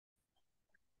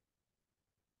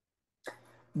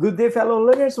Good day, fellow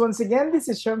learners. Once again, this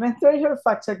is your mentor, your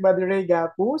fact check by Ray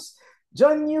Gapuz.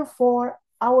 Join you for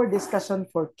our discussion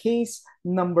for case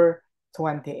number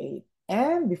 28.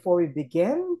 And before we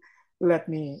begin, let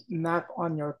me knock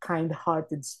on your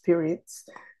kind-hearted spirits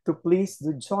to please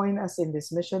do join us in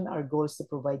this mission. Our goal is to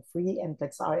provide free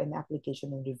NCLEX RN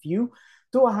application and review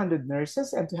to 100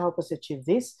 nurses. And to help us achieve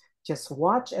this, just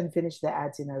watch and finish the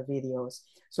ads in our videos.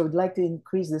 So we'd like to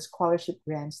increase the scholarship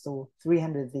grants to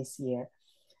 300 this year.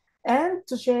 And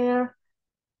to share,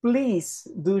 please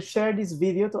do share this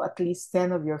video to at least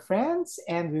 10 of your friends,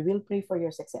 and we will pray for your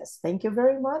success. Thank you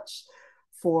very much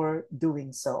for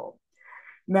doing so.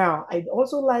 Now, I'd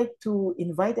also like to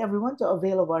invite everyone to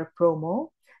avail of our promo.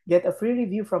 Get a free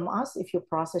review from us if you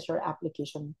process your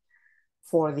application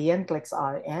for the NCLEX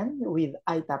RN with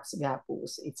ITAPS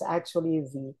Gapuz. It's actually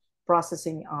the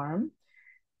processing arm.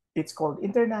 It's called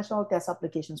International Test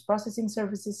Applications Processing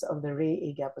Services of the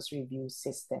Ray Gapuz Review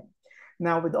System.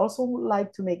 Now, we'd also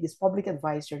like to make this public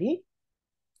advisory.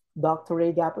 Dr.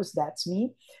 Ray Gapuz, that's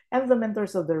me, and the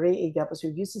mentors of the Ray Gapuz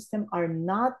Review System are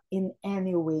not in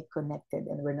any way connected,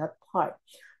 and we're not part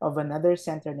of another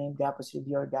center named Gapuz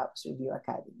Review or Gapuz Review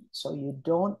Academy. So you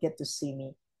don't get to see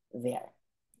me there.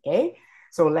 Okay?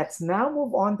 So let's now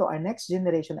move on to our next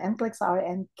generation NCLEX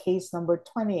RN case number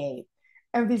 28.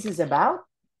 And this is about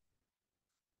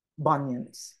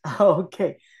bunions.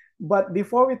 Okay. But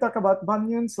before we talk about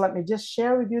bunions, let me just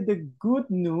share with you the good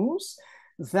news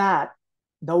that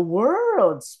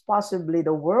possibly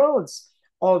the world's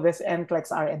oldest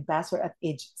NCLEX RN passer at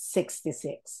age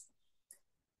 66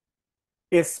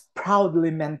 is proudly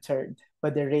mentored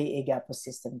by the Ray Gapuz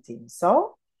system team.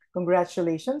 So,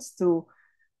 congratulations to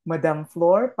Madam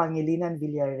Flor Pangilinan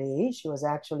Villaray. She was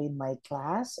actually in my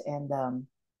class, and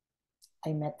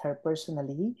I met her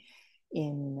personally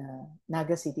in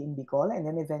Naga City in Bicol, and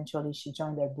then eventually she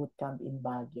joined our boot camp in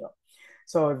Baguio.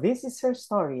 So this is her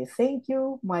story. Thank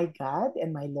you, my God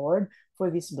and my Lord,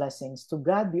 for these blessings. To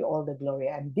God be all the glory.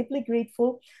 I'm deeply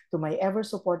grateful to my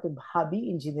ever-supportive hubby,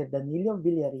 Engineer Danilo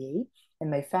Villaray, and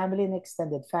my family and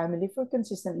extended family for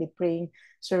consistently praying,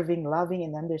 serving, loving,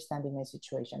 and understanding my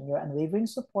situation. Your unwavering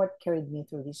support carried me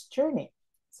through this journey.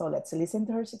 So let's listen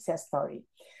to her success story.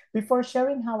 Before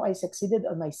sharing how I succeeded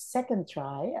on my second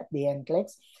try at the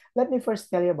NCLEX, let me first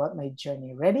tell you about my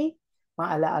journey. Ready?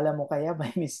 Maalaala mo kaya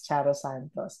by Miss Charo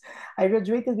Santos. I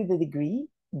graduated with a degree,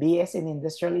 BS in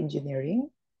Industrial Engineering,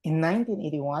 in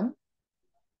 1981.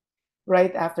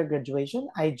 Right after graduation,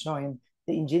 I joined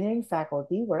the engineering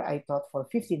faculty where I taught for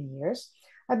 15 years.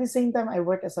 At the same time, I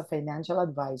worked as a financial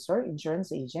advisor,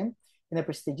 insurance agent in a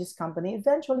prestigious company,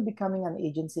 eventually becoming an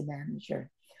agency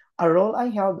manager, a role I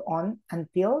held on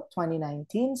until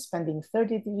 2019, spending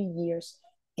 33 years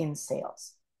in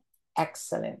sales.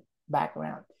 Excellent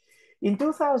background. In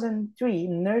 2003,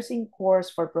 nursing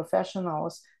course for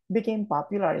professionals became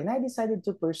popular, and I decided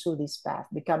to pursue this path,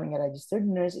 becoming a registered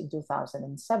nurse in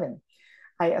 2007.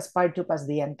 I aspired to pass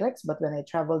the NCLEX, but when I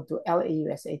traveled to LA,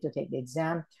 USA to take the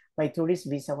exam, my tourist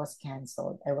visa was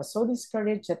canceled. I was so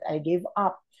discouraged that I gave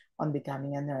up on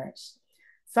becoming a nurse.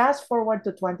 Fast forward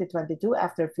to 2022,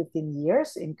 after 15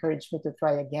 years, encouraged me to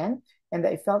try again, and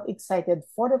I felt excited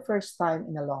for the first time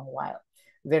in a long while.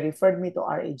 They referred me to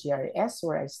RAGRS,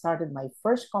 where I started my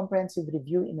first comprehensive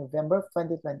review in November of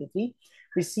 2023,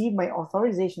 received my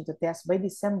authorization to test by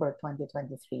December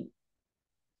 2023.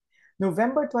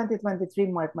 November 2023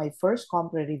 marked my first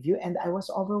compre review, and I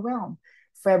was overwhelmed.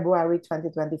 February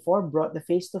 2024 brought the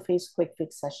face-to-face quick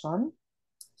fix session.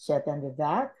 She attended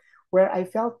that, where I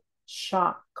felt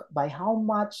shocked by how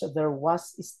much there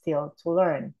was still to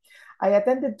learn. I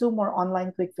attended 2 more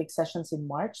online quick fix sessions in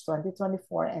March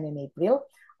 2024, and in April,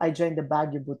 I joined the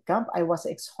Baguio bootcamp. I was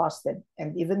exhausted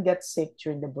and even got sick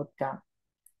during the bootcamp.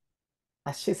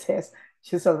 As she says,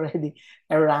 she's already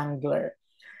a wrangler.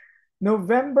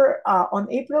 On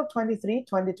April 23,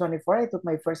 2024, I took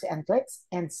my first NCLEX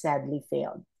and sadly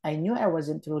failed. I knew I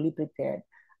wasn't truly prepared,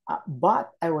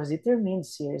 but I was determined,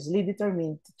 seriously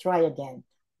determined to try again.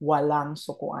 Walang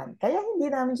sukuan. Kaya hindi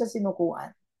namin siya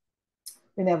sinukuan.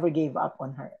 We never gave up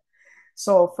on her.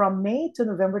 So from May to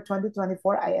November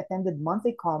 2024, I attended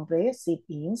monthly compre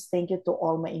sit-ins. Thank you to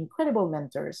all my incredible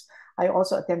mentors. I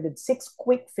also attended 6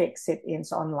 quick fix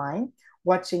sit-ins online,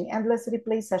 watching endless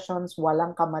replay sessions,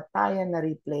 walang kamatayan na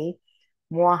replay.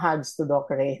 More hugs to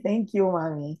Doc Ray. Thank you,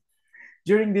 Mommy.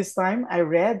 During this time, I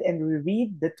read and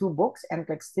reread the 2 books,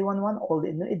 NCLEX T11 Old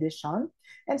and New Edition,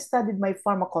 and studied my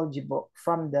pharmacology book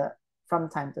from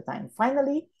time to time.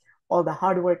 Finally, all the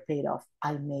hard work paid off.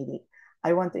 I made it.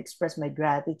 I want to express my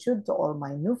gratitude to all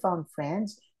my newfound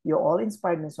friends. You all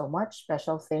inspired me so much.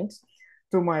 Special thanks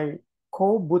to my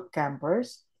co-boot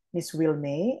campers, Miss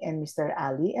Wilmay and Mr.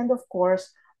 Ali, and of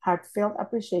course, heartfelt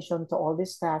appreciation to all the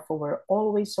staff who were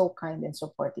always so kind and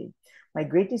supportive. My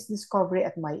greatest discovery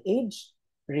at my age,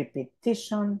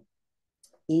 repetition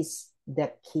is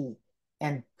the key,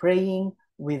 and praying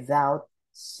without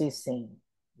ceasing.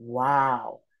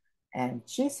 Wow. And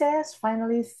she says,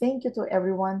 finally, thank you to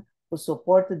everyone who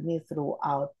supported me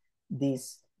throughout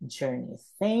this journey.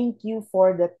 Thank you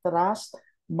for the trust,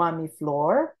 Mommy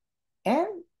Floor,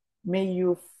 and may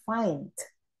you find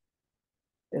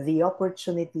the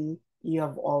opportunity you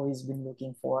have always been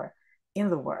looking for in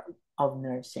the world of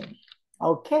nursing.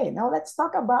 Okay, now let's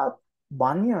talk about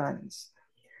bunions.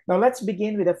 Now let's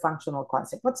begin with a functional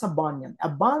concept. What's a bunion? A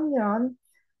bunion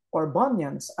or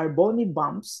bunions are bony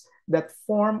bumps that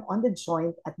form on the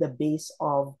joint at the base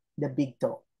of the big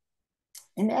toe.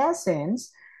 In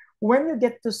essence, when you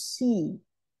get to see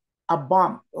a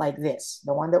bump like this,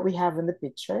 the one that we have in the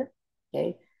picture,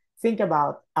 okay, think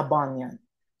about a bunion.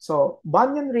 So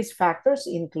bunion risk factors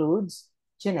includes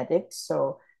genetics.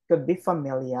 So could be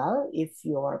familial. If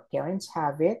your parents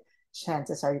have it,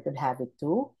 chances are you could have it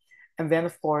too. And then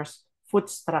of course, foot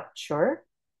structure,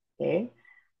 okay,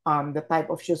 the type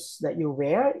of shoes that you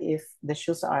wear, if the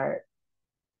shoes are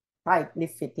tightly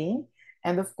fitting.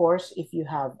 And of course, if you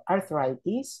have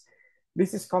arthritis,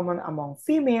 this is common among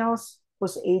females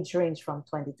whose age range from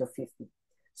 20 to 50.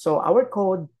 So our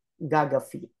code, Gaga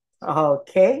feet.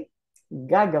 Okay,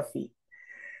 Gaga feet.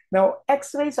 Now,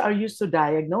 x-rays are used to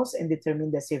diagnose and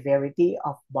determine the severity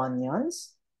of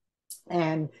bunions.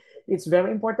 And it's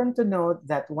very important to note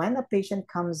that when a patient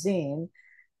comes in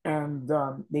and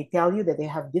they tell you that they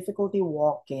have difficulty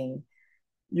walking,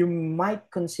 you might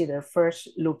consider first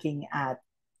looking at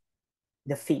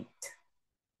the feet.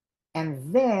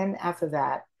 And then after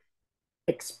that,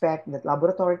 expect that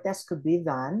laboratory tests could be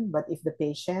done. But if the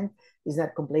patient is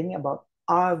not complaining about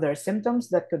other symptoms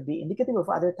that could be indicative of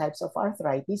other types of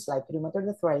arthritis, like rheumatoid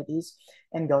arthritis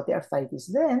and gouty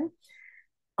arthritis, then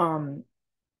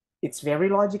it's very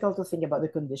logical to think about the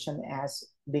condition as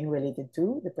being related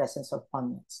to the presence of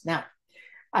bunions. Now,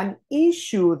 an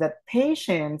issue that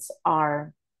patients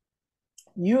are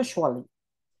usually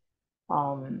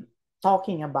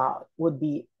talking about would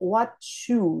be what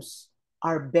shoes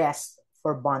are best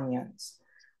for bunions.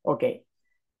 Okay,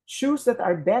 shoes that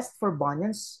are best for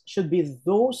bunions should be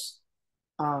those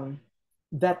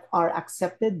that are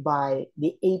accepted by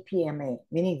the APMA,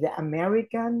 meaning the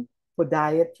American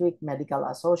Podiatric Medical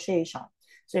Association.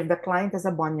 So if the client has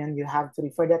a bunion, you have to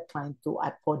refer that client to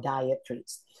a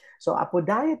podiatrist. So a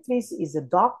podiatrist is a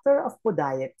doctor of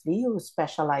podiatry who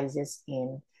specializes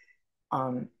in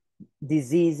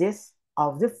diseases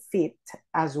of the feet,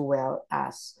 as well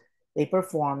as they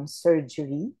perform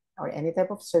surgery or any type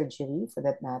of surgery for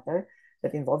that matter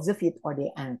that involves the feet or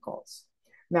the ankles.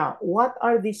 Now, what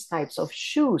are these types of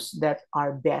shoes that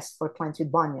are best for clients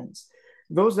with bunions?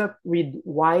 Those that with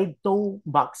wide toe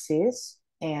boxes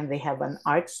and they have an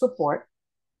arch support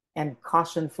and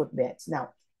cushioned footbeds.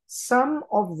 Now, some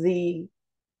of the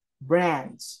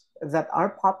brands that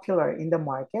are popular in the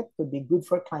market could be good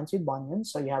for clients with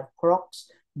bunions. So you have Crocs,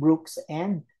 Brooks,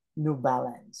 and New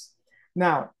Balance.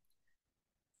 Now,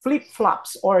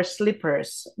 flip-flops or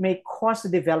slippers may cause the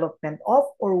development of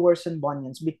or worsen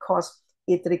bunions because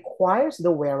it requires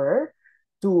the wearer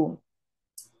to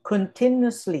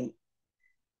continuously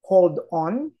hold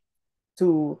on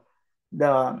to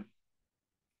the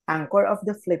anchor of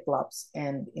the flip-flops,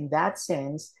 and in that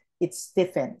sense, it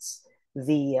stiffens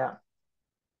the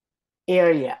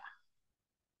area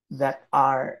that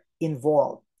are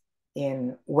involved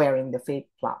in wearing the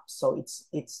flip-flops. So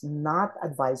it's not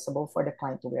advisable for the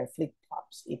client to wear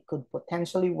flip-flops. It could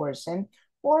potentially worsen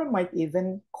or might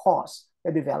even cause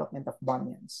the development of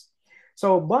bunions.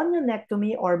 So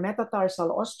bunionectomy or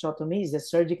metatarsal osteotomy is a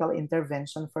surgical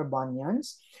intervention for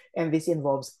bunions, and this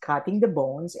involves cutting the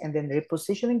bones and then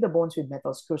repositioning the bones with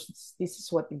metal screws. This is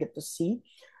what you get to see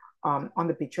on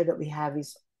the picture that we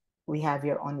have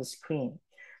here on the screen.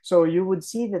 So you would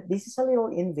see that this is a little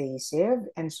invasive,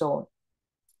 and so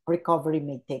recovery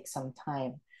may take some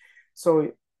time.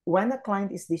 So when a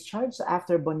client is discharged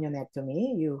after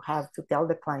bunionectomy, you have to tell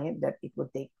the client that it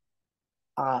would take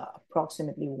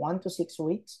approximately 1 to 6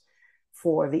 weeks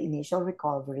for the initial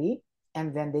recovery,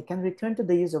 and then they can return to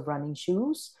the use of running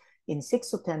shoes in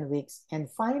 6 to 10 weeks, and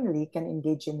finally can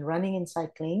engage in running and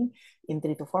cycling in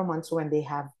 3 to 4 months when they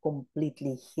have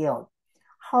completely healed.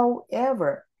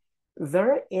 However,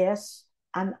 there is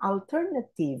an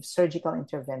alternative surgical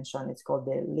intervention. It's called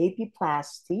the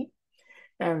lapiplasty,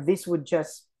 and this would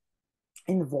just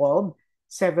involve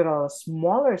several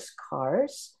smaller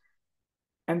scars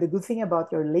And the good thing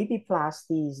about your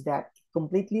lapiplasty is that it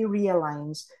completely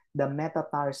realigns the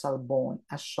metatarsal bone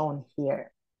as shown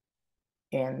here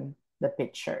in the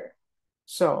picture.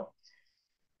 So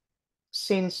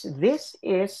since this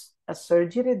is a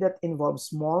surgery that involves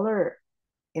smaller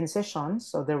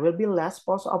incisions, so there will be less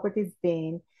postoperative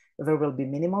pain, there will be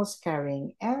minimal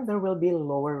scarring, and there will be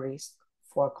lower risk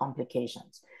for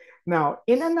complications. Now,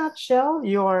 in a nutshell,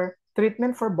 your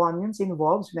treatment for bunions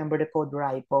involves, remember the code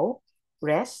RIPO,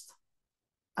 rest,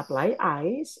 apply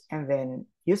ice, and then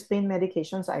use pain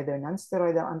medications, either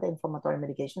non-steroidal anti-inflammatory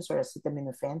medications or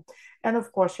acetaminophen, and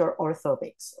of course your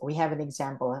orthotics. We have an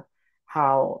example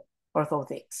how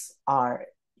orthotics are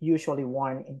usually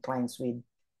worn in clients with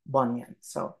bunions.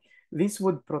 So this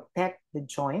would protect the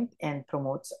joint and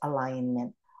promotes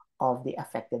alignment of the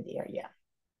affected area.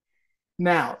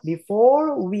 Now,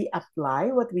 before we apply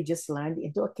what we just learned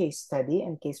into a case study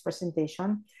and case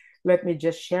presentation, let me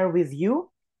just share with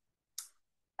you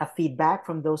a feedback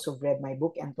from those who've read my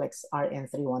book, NCLEX RN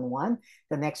 311,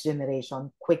 the next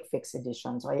generation quick fix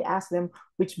edition. So I asked them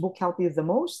which book helped you the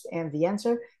most, and the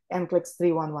answer, NCLEX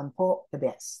 311 po, the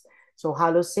best. So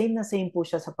halos same na same po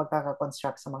siya sa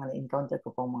pagkakakonstruct sa mga na-encounter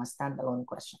ko pong mga standalone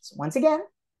questions. Once again,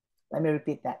 let me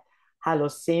repeat that.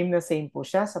 Halos same na same po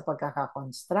siya sa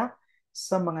pagkakakonstruct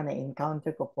sa mga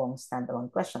na-encounter ko pong standalone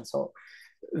questions. So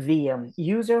the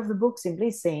user of the book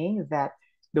simply saying that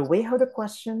the way how the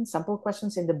questions, sample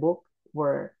questions in the book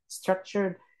were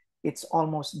structured, it's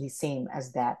almost the same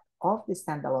as that of the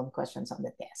standalone questions on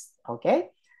the test. Okay,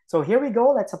 so here we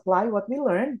go. Let's apply what we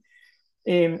learned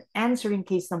in answering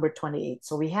case number 28.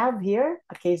 So we have here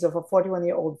a case of a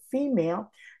 41-year-old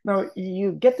female. Now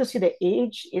you get to see the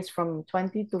age is from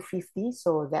 20 to 50.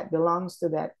 So that belongs to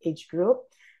that age group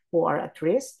who are at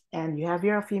risk. And you have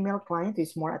here a female client who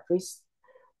is more at risk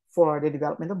for the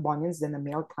development of bunions than a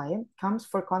male client, comes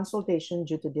for consultation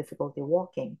due to difficulty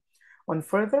walking. On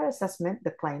further assessment,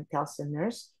 the client tells the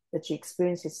nurse that she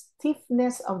experiences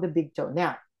stiffness of the big toe.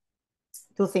 Now,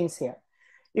 two things here.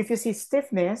 If you see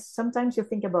stiffness, sometimes you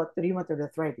think about rheumatoid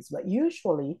arthritis, but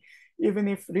usually, even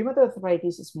if rheumatoid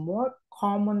arthritis is more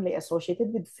commonly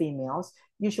associated with females,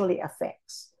 usually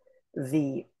affects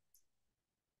the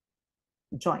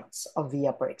joints of the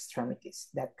upper extremities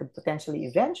that could potentially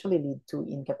eventually lead to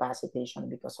incapacitation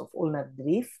because of ulnar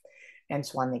drift and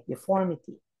swan neck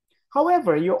deformity.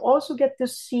 However, you also get to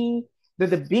see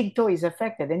that the big toe is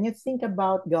affected, and you think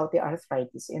about gouty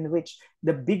arthritis in which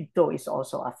the big toe is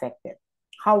also affected.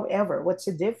 However, what's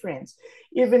the difference?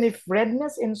 Even if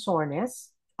redness and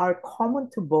soreness are common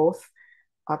to both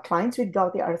clients with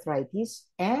gouty arthritis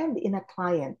and in a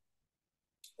client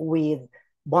with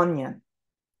bunion,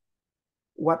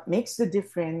 what makes the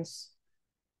difference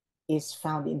is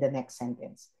found in the next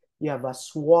sentence. You have a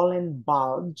swollen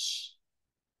bulge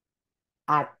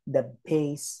at the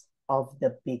base of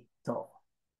the big toe.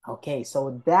 Okay,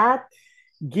 so that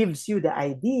gives you the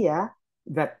idea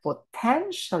that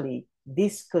potentially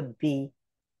this could be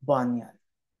bunion.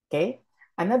 Okay,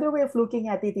 another way of looking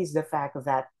at it is the fact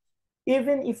that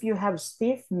even if you have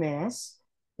stiffness,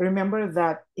 remember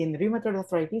that in rheumatoid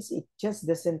arthritis, it just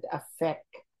doesn't affect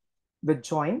the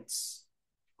joints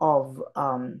of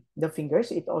the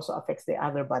fingers, it also affects the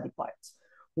other body parts.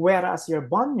 Whereas your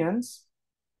bunions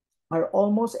are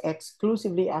almost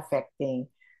exclusively affecting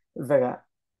the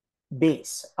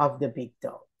base of the big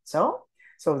toe. So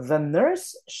the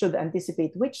nurse should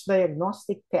anticipate which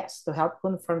diagnostic test to help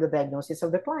confirm the diagnosis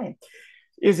of the client.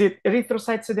 Is it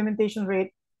erythrocyte sedimentation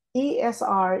rate?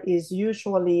 ESR is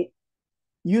usually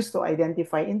used to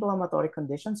identify inflammatory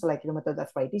conditions like rheumatoid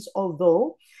arthritis,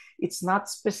 although it's not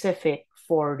specific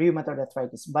for rheumatoid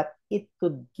arthritis, but it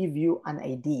could give you an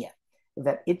idea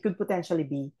that it could potentially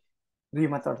be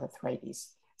rheumatoid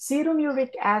arthritis. Serum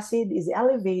uric acid is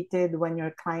elevated when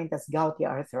your client has gouty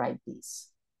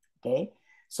arthritis. Okay,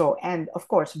 so and of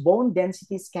course, bone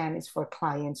density scan is for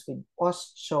clients with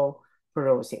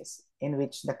osteoporosis, in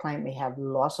which the client may have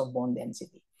loss of bone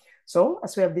density. So,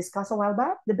 as we have discussed a while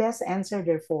back, the best answer,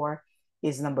 therefore,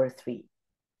 is number 3,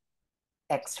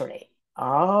 X-ray.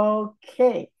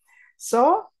 Okay,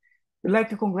 so we'd like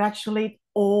to congratulate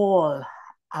all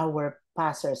our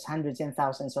passers, hundreds and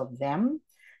thousands of them.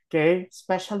 Okay,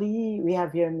 especially we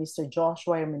have here Mr.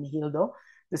 Joshua Hermenegildo,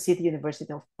 the City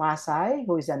University of Pasay,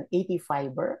 who is an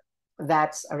 85er.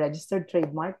 That's a registered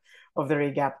trademark of the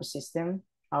Ray Gapuz system.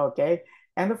 Okay.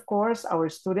 And of course, our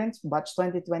students, batch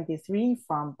 2023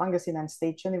 from Pangasinan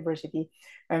State University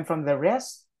and from the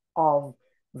rest of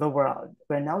the world.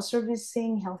 We're now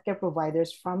servicing healthcare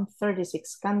providers from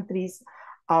 36 countries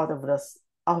out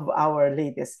of our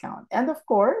latest count. And of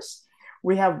course,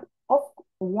 we have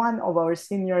one of our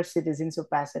senior citizens who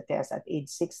passed the test at age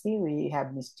 60. We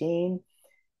have Miss Jane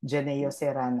Janeo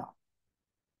Serrano.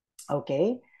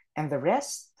 Okay, and the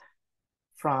rest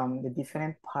from the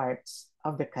different parts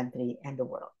of the country and the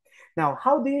world. Now,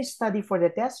 how do you study for the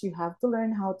test? You have to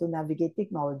learn how to navigate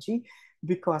technology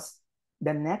because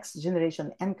the next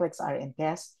generation NCLEX RN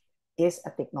test is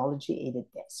a technology-aided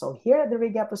test. So here at the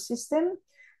Ray Gapuz system,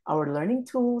 our learning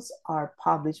tools are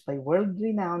published by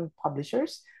world-renowned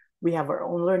publishers. We have our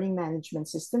own learning management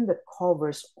system that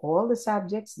covers all the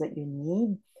subjects that you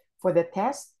need for the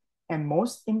test. And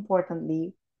most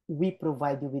importantly, we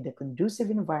provide you with a conducive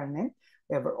environment.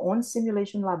 We have our own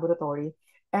simulation laboratory,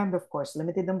 and of course,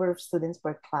 limited number of students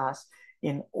per class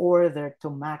in order to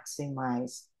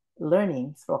maximize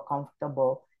learning through a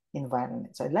comfortable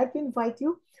environment. So I'd like to invite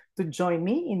you to join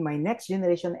me in my next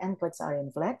generation NCLEX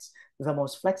RN Flex, the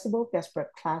most flexible test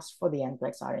prep class for the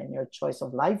NCLEX RN, your choice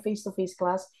of live face-to-face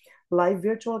class, live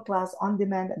virtual class,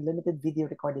 on-demand, and limited video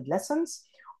recorded lessons.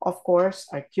 Of course,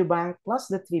 our QBank plus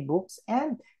the 3 books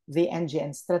and the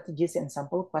NGN strategies and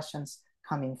sample questions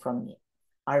coming from me.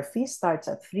 Our fee starts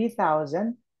at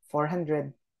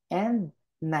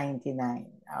 $3,499.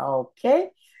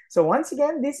 Okay. So once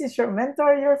again, this is your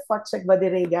mentor, your fact check buddy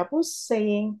Ray Gapuz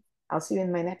saying, I'll see you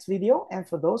in my next video. And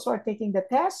for those who are taking the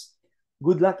test,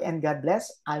 good luck and God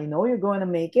bless. I know you're going to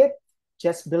make it.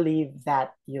 Just believe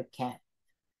that you can.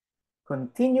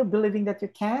 Continue believing that you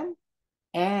can,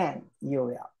 and you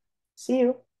will. See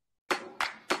you.